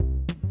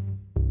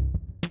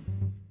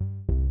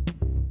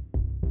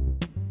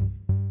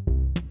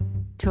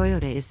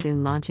Toyota is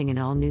soon launching an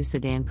all-new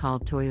sedan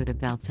called Toyota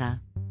Belta.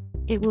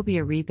 It will be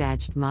a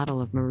rebadged model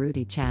of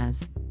Maruti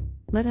Chaz.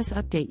 Let us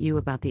update you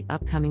about the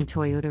upcoming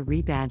Toyota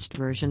rebadged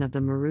version of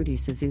the Maruti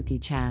Suzuki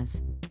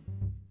Chaz.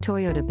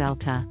 Toyota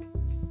Belta.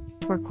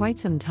 For quite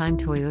some time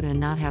Toyota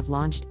not have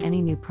launched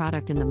any new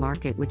product in the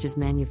market which is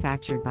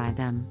manufactured by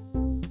them.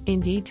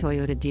 Indeed,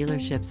 Toyota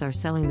dealerships are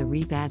selling the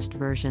rebadged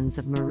versions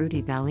of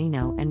Maruti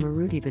Baleno and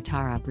Maruti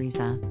Vitara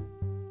Brezza.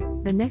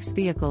 The next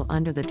vehicle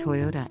under the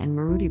Toyota and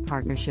Maruti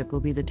partnership will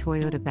be the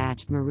Toyota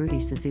badged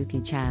Maruti Suzuki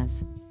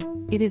Chaz.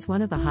 It is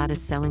one of the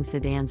hottest selling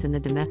sedans in the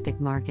domestic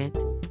market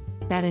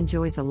that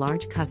enjoys a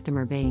large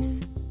customer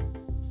base.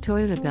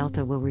 Toyota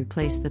Belta will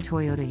replace the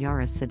Toyota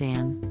Yaris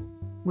sedan,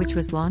 which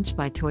was launched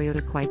by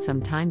Toyota quite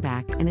some time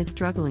back and is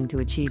struggling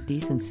to achieve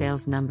decent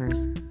sales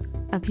numbers.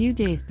 A few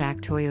days back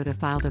Toyota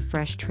filed a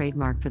fresh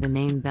trademark for the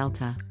name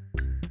Belta.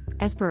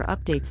 As per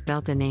updates,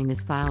 Belta name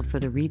is filed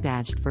for the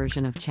rebadged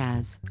version of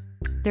Chaz.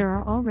 There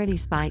are already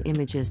spy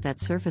images that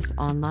surfaced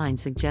online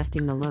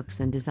suggesting the looks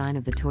and design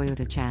of the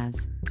Toyota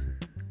Chaz.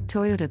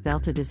 Toyota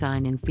Belta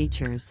design and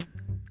features.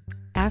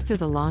 After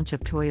the launch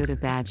of Toyota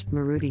badged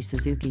Maruti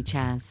Suzuki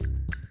Chaz,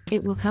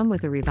 it will come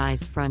with a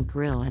revised front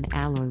grille and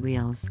alloy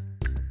wheels.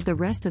 The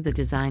rest of the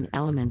design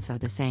elements are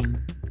the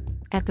same.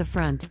 At the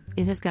front,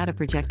 it has got a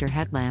projector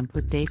headlamp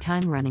with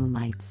daytime running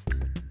lights.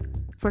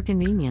 For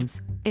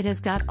convenience, it has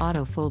got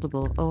auto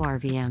foldable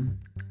ORVM,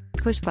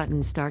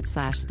 push-button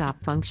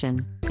start/stop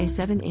function, a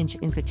 7-inch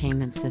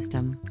infotainment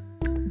system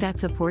that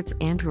supports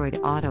Android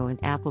Auto and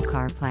Apple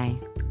CarPlay.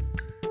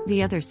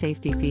 The other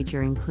safety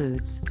feature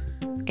includes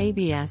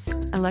ABS,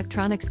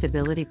 electronic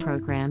stability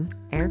program,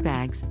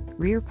 airbags,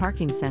 rear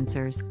parking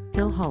sensors,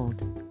 hill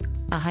hold,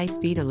 a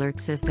high-speed alert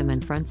system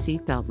and front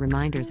seatbelt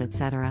reminders,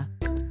 etc.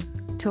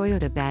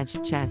 Toyota badged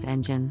Chaz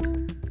engine.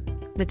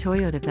 The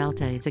Toyota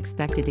Belta is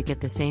expected to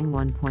get the same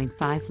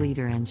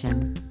 1.5-liter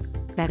engine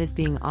that is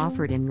being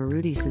offered in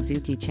Maruti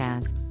Suzuki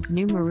Chaz,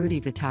 new Maruti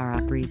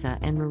Vitara Brezza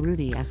and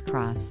Maruti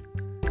S-Cross.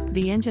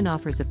 The engine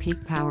offers a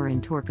peak power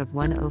and torque of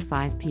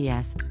 105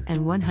 PS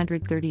and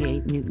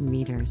 138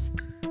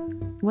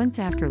 Nm. Once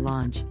after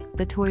launch,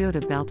 the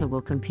Toyota Belta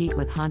will compete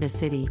with Honda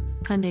City,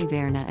 Hyundai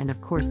Verna and of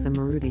course the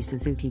Maruti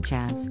Suzuki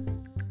Chaz.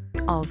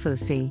 Also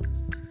see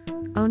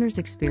owner's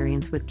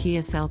experience with Kia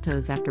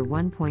Seltos after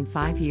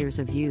 1.5 years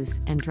of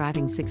use and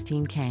driving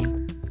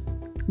 16K.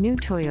 New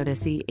Toyota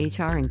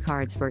CHR and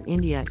cards for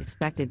India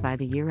expected by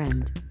the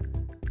year-end.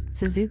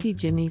 Suzuki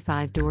Jimny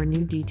 5-door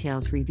new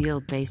details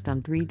revealed based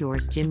on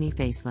 3-doors Jimny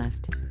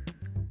facelift.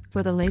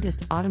 For the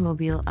latest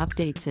automobile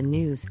updates and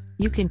news,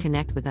 you can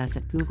connect with us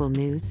at Google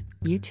News,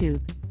 YouTube,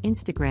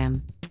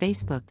 Instagram,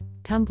 Facebook,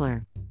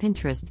 Tumblr,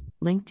 Pinterest,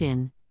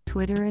 LinkedIn,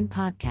 Twitter and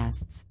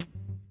podcasts.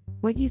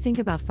 What you think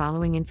about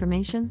following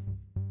information?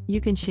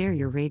 You can share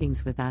your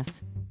ratings with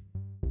us.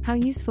 How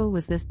useful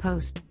was this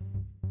post?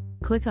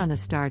 Click on a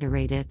star to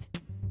rate it.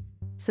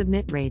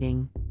 Submit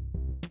rating.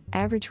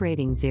 Average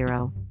rating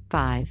 0,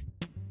 5.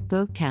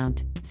 Vote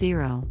count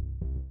 0.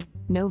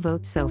 No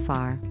votes so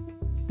far.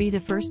 Be the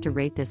first to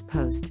rate this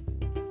post.